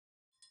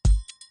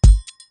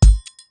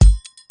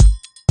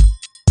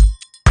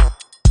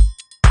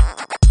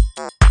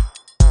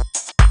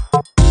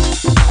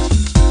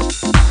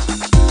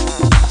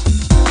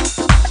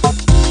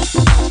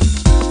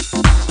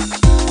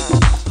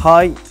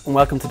Hi and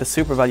welcome to the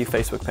SuperValu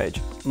Facebook page.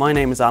 My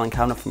name is Alan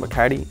Kavanagh from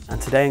Bacardi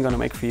and today I'm going to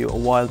make for you a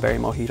wild berry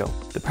mojito,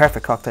 the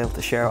perfect cocktail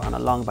to share on a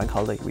long bank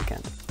holiday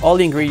weekend. All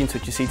the ingredients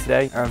which you see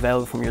today are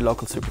available from your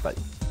local SuperValu.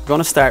 We're going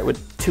to start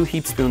with 2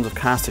 heaped spoons of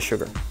caster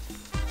sugar,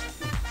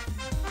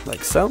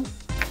 like so,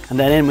 and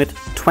then in with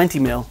 20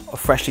 ml of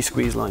freshly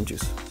squeezed lime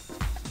juice.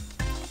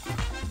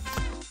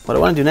 What I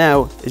want to do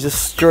now is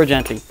just stir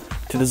gently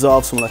to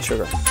dissolve some of that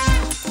sugar.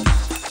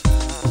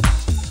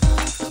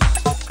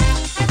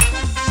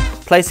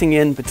 Placing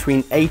in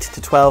between 8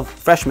 to 12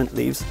 fresh mint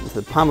leaves into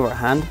the palm of our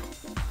hand,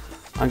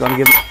 I'm going to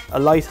give it a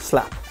light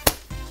slap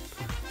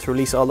to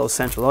release all those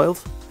essential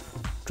oils.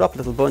 Drop a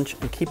little bunch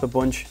and keep a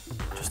bunch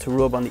just to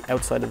rub on the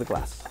outside of the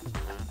glass.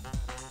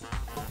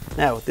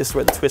 Now, this is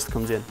where the twist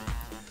comes in.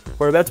 What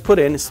we're about to put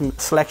in is some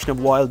selection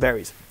of wild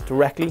berries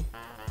directly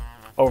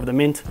over the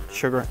mint,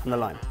 sugar and the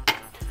lime.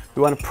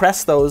 We want to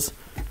press those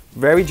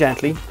very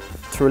gently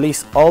to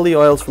release all the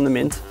oils from the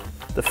mint,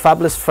 the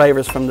fabulous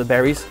flavours from the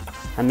berries,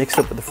 and mix it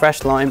up with the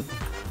fresh lime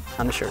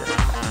and the sugar.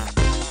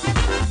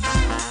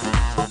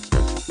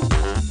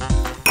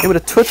 In with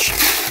a touch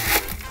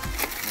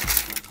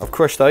of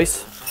crushed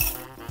ice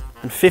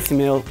and 50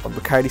 ml of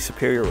Bacardi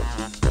Superior rum.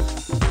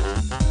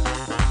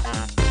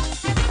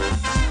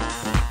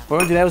 What we're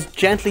going to do now is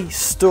gently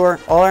stir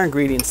all our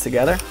ingredients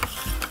together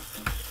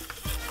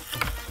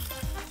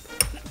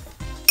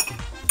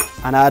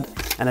and add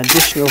an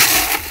additional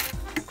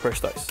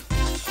crushed ice.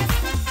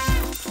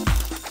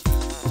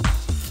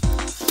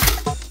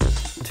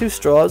 2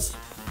 straws,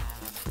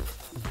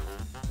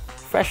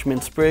 fresh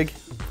mint sprig,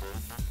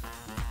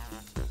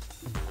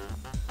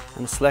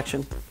 and a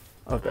selection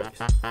of berries.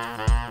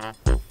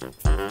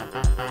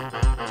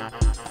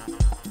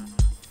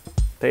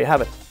 There you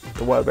have it,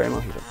 the wild berry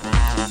mojito.